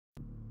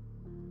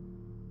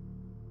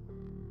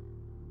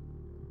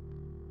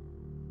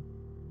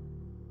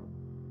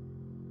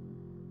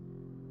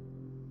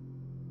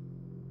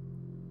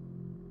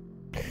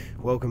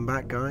Welcome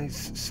back,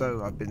 guys.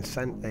 So I've been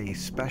sent a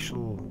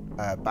special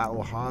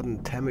battle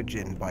hardened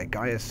Temujin by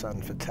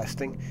Gaeasson for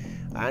testing.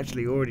 I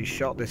actually already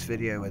shot this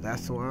video with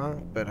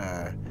Ep243, but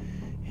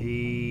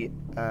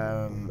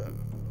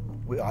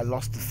I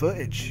lost the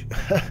footage.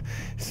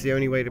 It's the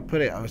only way to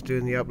put it. I was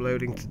doing the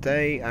uploading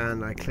today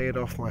and I cleared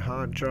off my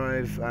hard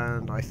drive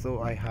and I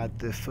thought I had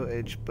the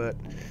footage, but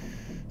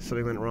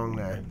something went wrong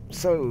there.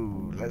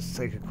 So let's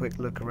take a quick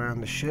look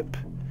around the ship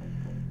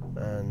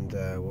and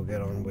we'll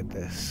get on with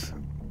this.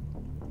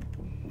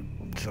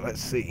 So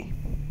let's see.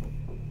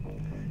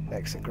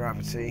 Exit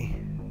gravity.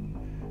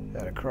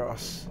 Head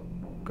across.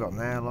 Got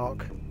an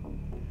airlock.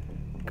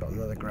 Got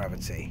another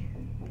gravity.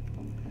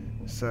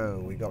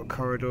 So we got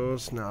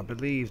corridors. Now I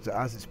believe that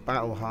as it's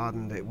battle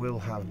hardened, it will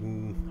have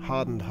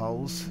hardened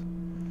hulls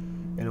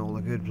in all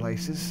the good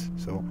places.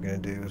 So what we're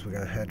going to do is we're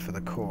going to head for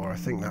the core. I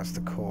think that's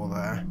the core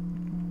there.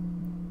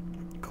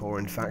 Core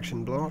and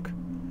faction block.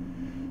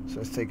 So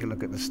let's take a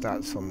look at the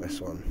stats on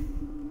this one.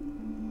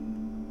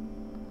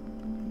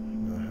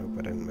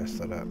 I didn't mess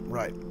that up.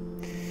 Right.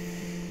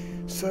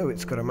 So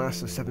it's got a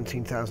mass of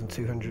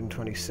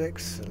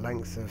 17,226, a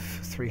length of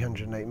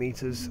 308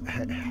 meters,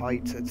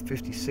 height at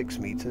 56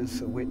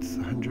 meters, a width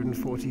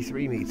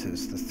 143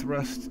 meters. The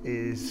thrust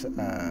is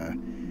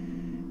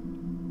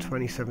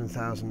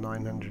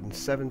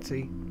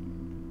 27,970.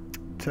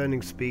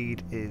 Turning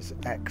speed is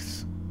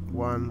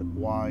X1,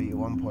 Y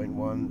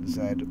 1.1,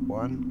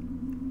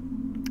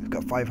 Z1. It's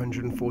got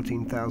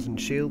 514,000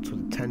 shields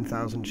with a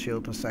 10,000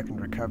 shield per second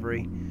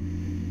recovery.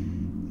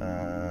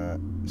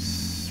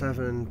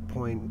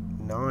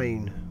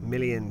 7.9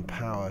 million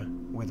power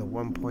with a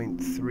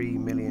 1.3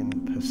 million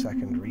per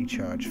second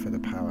recharge for the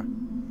power.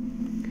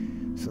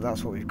 So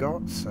that's what we've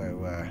got.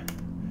 So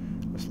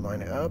let's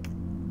line it up.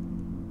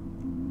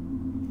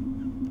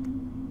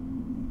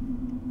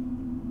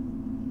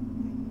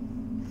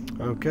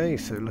 Okay,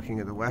 so looking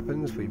at the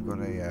weapons, we've got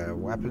a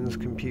weapons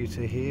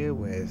computer here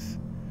with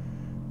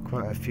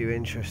quite a few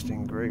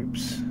interesting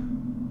groups.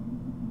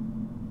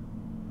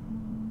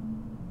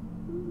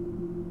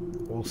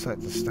 All set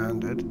to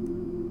standard,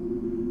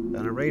 and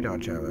a radar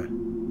jammer.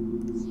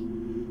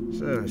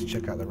 So let's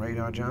check out the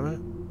radar jammer.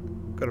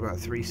 Got about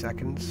 3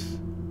 seconds.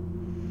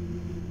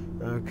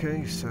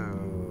 Okay, so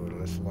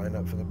let's line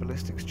up for the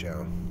ballistics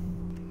gel.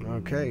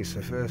 Okay,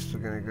 so first we're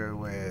going to go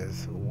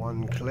with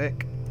 1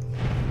 click.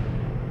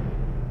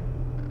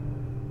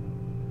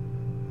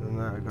 And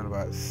now we've got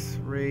about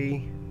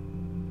 3.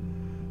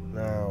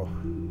 Now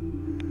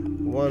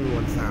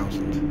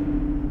 1,000.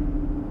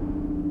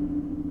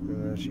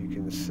 As you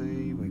can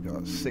see, we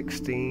got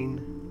 16.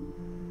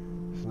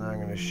 So now I'm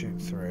going to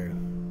shoot through.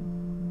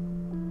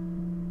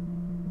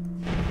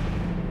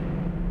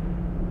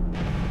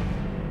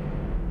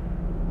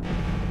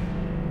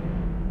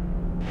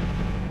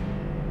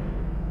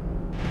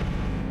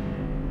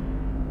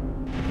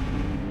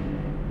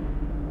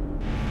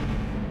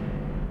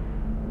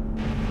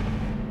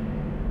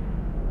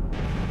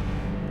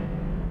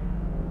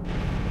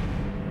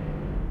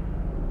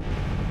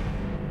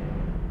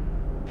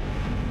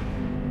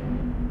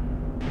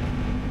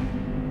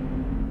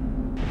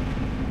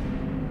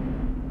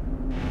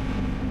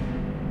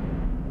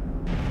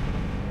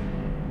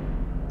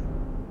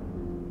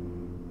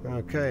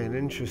 Okay, and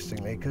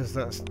interestingly, because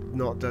that's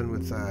not done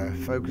with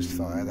focused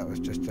fire, that was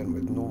just done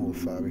with normal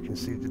fire, we can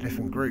see the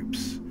different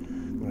groups.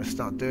 I'm going to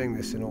start doing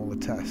this in all the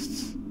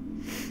tests.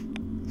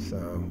 So,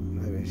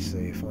 let me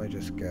see, if I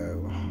just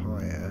go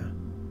higher,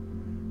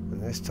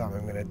 and this time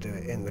I'm going to do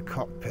it in the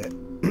cockpit.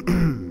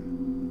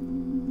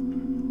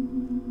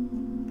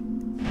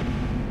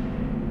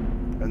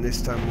 And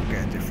this time we'll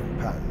get a different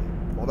pattern.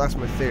 Well, that's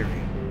my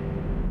theory.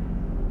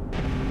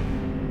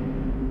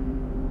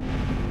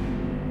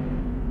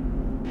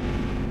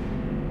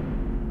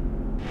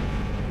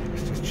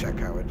 Check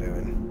how we're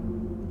doing.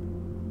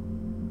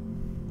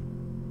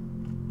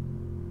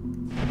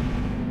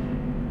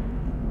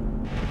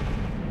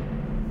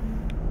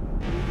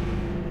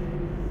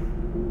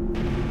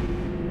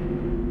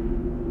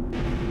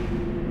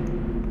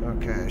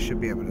 Okay, I should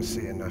be able to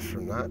see enough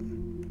from that.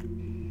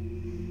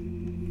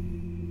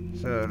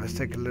 So let's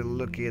take a little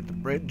looky at the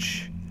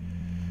bridge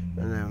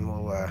and then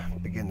we'll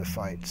begin the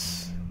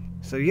fights.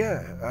 So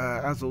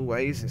yeah, as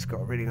always, it's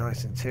got a really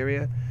nice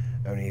interior.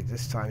 Only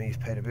this time he's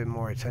paid a bit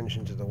more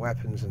attention to the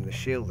weapons and the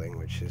shielding,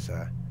 which is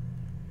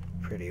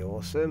pretty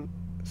awesome.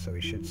 So we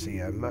should see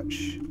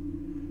much.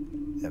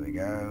 There we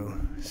go.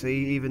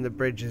 See, even the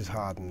bridge is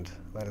hardened.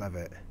 I love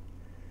it.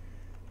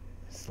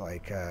 It's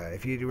like,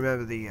 if you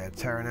remember the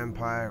Terran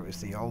Empire, it was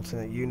the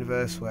alternate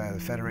universe where the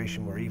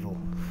Federation were evil.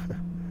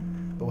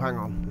 Oh, hang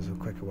on, there's a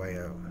quicker way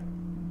out.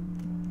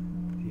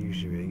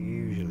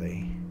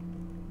 Usually.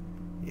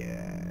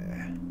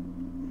 Yeah.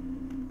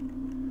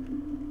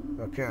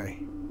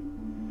 Okay.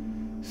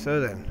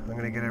 So then, I'm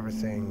going to get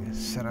everything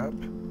set up.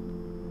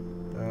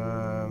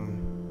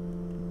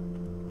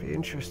 Be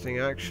interesting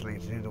actually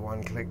to do the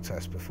 1-click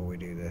test before we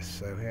do this.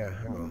 So yeah,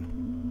 hang on.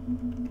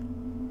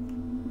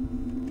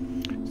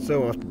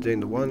 So after doing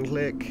the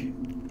 1-click,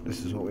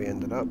 this is what we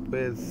ended up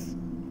with.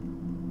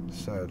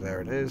 So there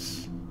it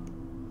is.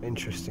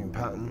 Interesting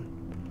pattern.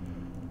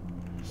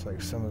 It's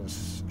like some of the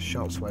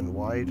shots went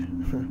wide.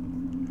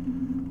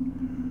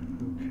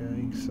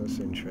 Okay, so that's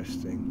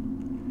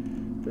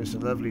interesting. But it's a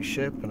lovely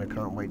ship, and I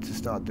can't wait to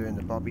start doing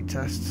the bobby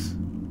tests.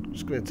 I'm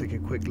just going to take a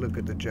quick look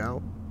at the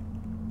gel.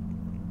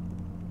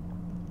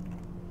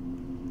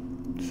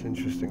 It's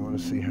interesting. I want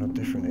to see how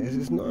different it is.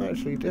 It's not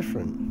actually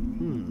different.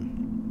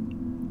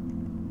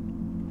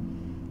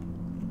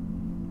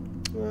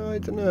 Well, I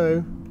don't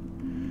know.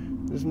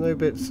 There's no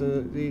bits.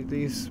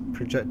 These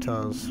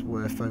projectiles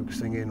were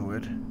focusing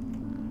inward.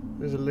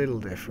 There's a little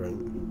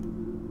different.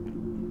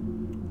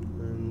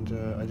 And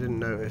I didn't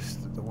notice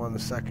that the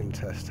second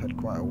test had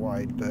quite a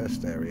wide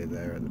burst area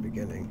there at the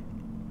beginning.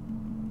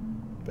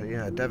 But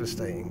yeah,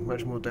 devastating.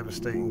 Much more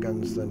devastating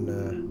guns than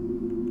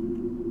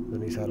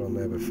he's had on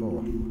there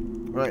before.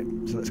 Right,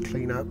 so let's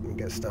clean up and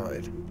get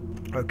started.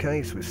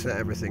 Okay, so we've set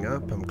everything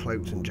up. I'm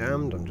cloaked and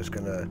jammed. I'm just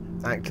going to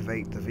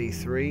activate the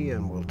V3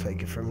 and we'll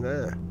take it from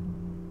there.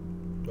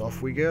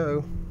 Off we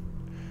go.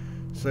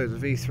 So the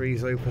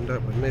V3's opened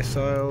up with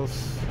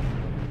missiles.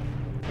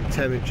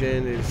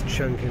 Temujin is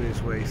chunking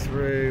his way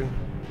through.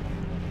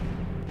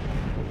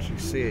 You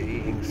see it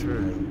eating through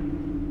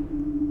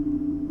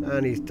him.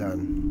 And he's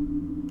done.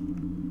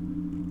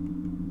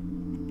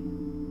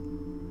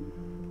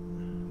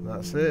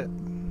 That's it.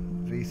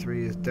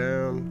 V3 is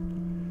down.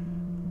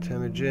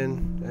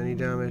 Temujin, any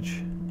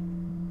damage?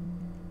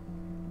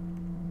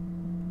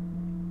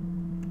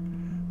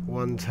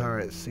 One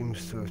turret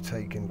seems to have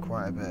taken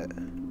quite a bit.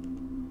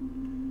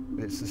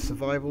 It's a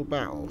survival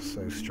battle,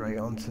 so straight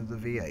onto the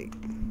V8.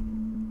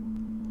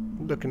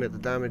 Looking at the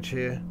damage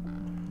here,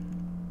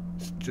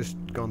 it's just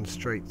gone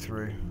straight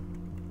through.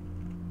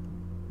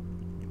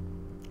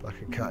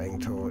 Like a cutting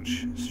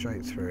torch,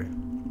 straight through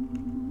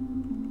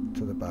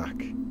to the back.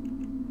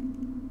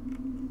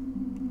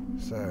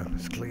 So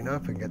let's clean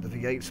up and get the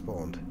V8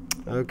 spawned.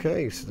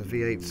 Okay, so the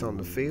V8's on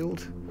the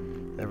field.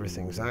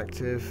 Everything's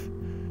active.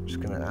 Just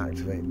going to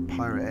activate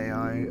Pirate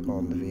AI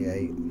on the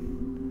V8.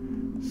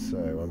 So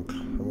I'm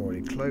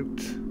already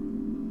cloaked.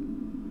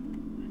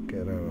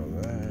 Get out on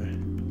there.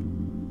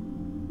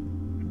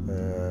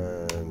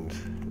 And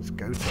it's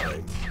go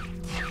time.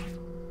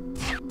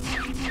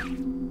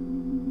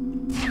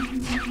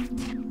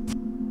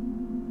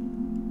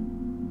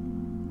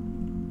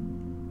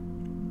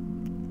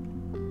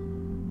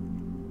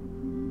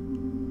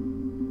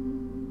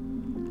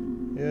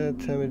 Yeah,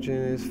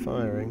 Temujin is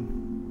firing.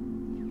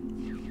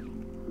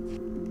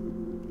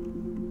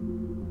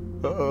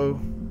 Uh-oh.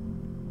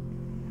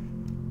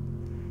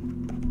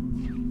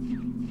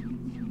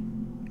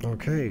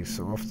 Okay,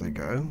 so off they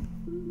go.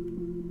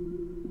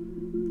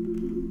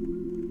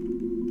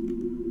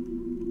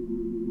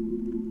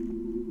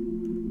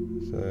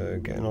 So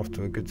getting off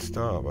to a good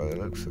start by the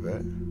looks of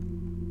it.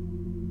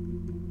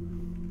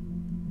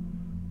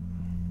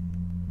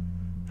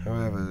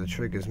 However, the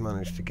trigger's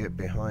managed to get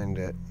behind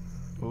it.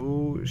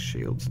 Oh,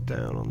 shields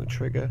down on the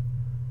trigger.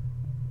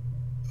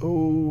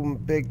 Oh,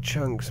 big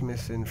chunks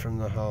missing from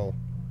the hull.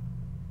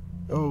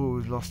 Oh,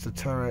 we've lost a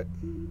turret.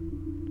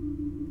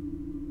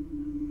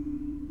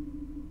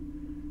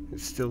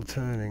 It's still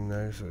turning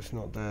though, so it's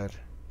not dead.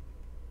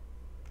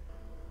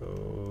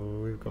 Oh,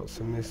 we've got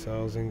some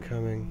missiles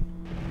incoming.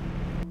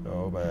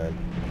 Oh man.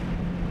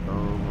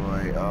 Oh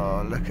boy.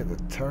 Oh, look at the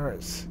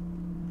turrets.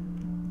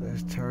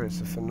 Those turrets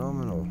are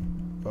phenomenal.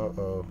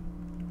 Uh-oh.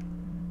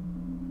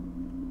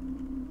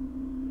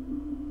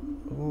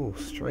 Oh,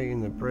 straight in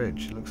the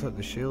bridge. It looks like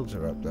the shields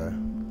are up there.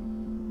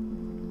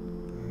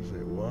 Is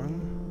it one?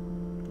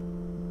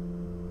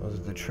 Or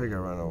did the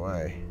trigger run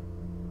away?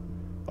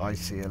 I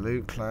see a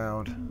loot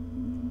cloud.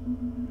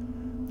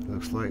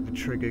 Looks like the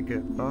trigger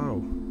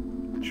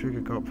the trigger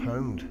got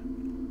pwned.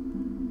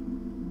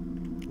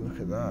 Look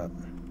at that.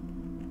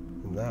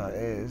 And that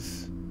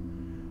is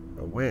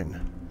a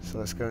win. So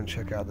let's go and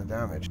check out the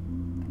damage.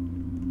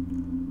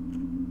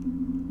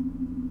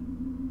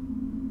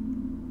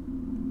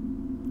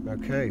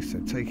 Okay, so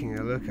taking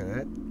a look at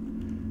it,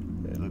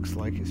 it looks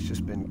like it's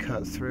just been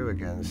cut through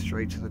again,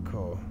 straight to the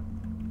core.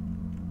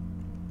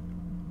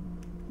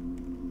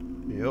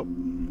 Yep.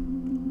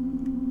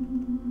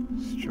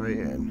 Straight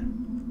in.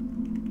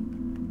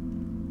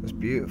 That's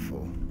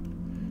beautiful.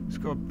 It's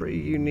got a pretty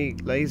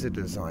unique laser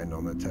design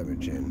on the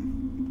Temujin.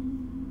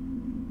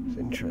 It's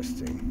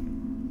interesting.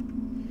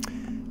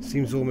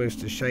 Seems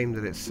almost a shame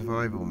that it's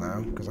survival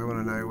now, because I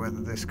want to know whether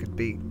this could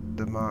beat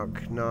the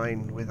Mark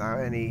 9 without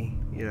any,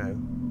 you know,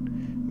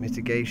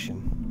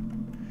 mitigation.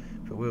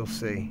 But we'll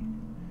see,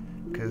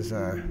 because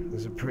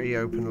there's a pretty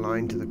open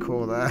line to the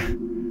core there.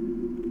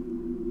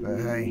 But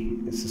hey,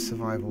 it's a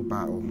survival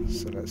battle,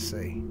 so let's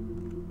see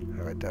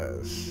how it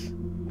does.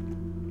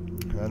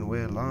 And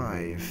we're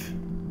live.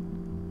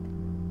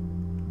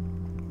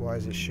 Why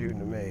is it shooting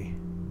at me?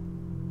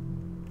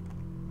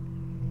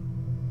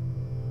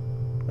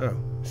 Oh,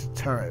 it's a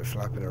turret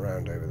flapping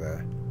around over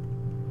there.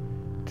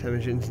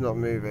 Temujin's not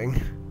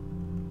moving.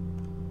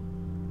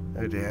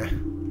 Oh dear.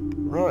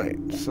 Right,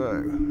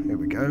 so here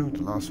we go.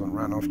 The last one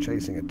ran off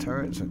chasing a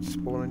turret, so to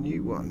spawn a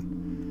new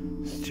one.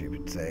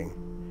 Stupid thing.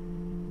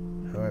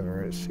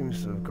 However, it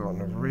seems to have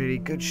gotten a really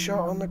good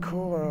shot on the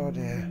core. Oh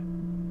dear.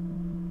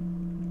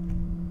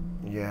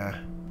 Yeah.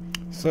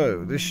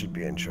 So, this should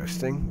be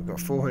interesting. We've got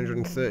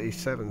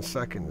 437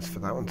 seconds for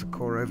that one to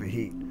core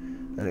overheat.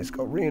 And it's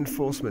got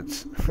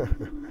reinforcements.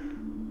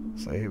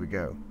 So here we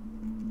go.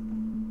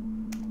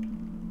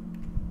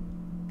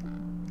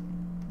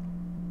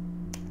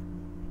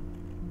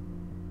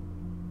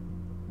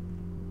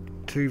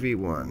 Two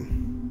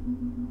v1.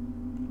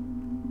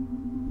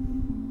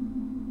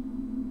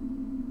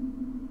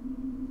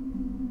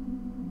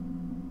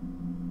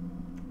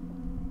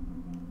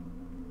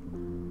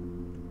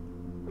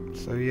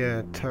 So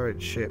yeah,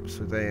 turret ships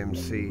with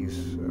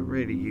AMCs are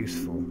really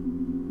useful.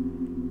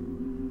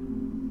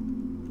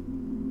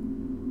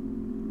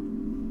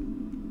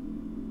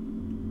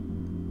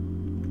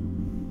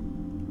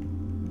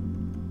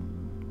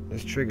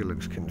 This trigger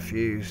looks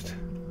confused.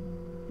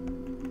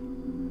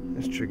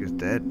 This trigger's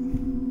dead.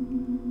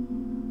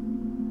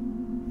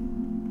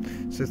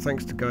 So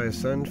thanks to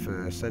Gaeasson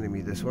for sending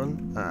me this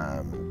one.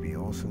 It'd be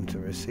awesome to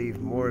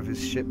receive more of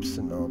his ships,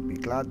 and I'll be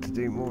glad to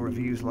do more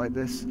reviews like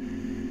this.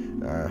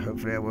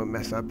 Hopefully I won't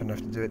mess up and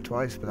have to do it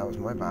twice, but that was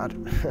my bad.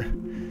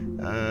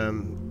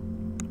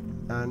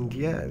 And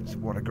yeah,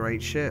 what a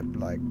great ship.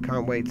 Like,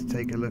 can't wait to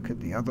take a look at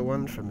the other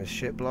one from his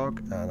ship log,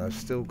 and I've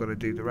still got to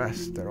do the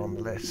rest. They're on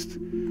the list.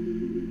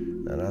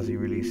 And as he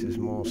releases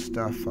more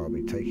stuff, I'll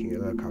be taking a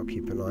look. I'll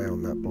keep an eye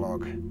on that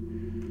blog.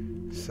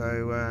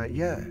 So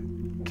yeah,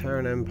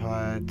 Terran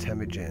Empire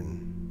Temujin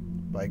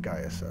by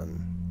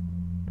Gaeasson.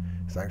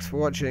 Thanks for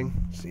watching.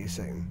 See you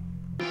soon.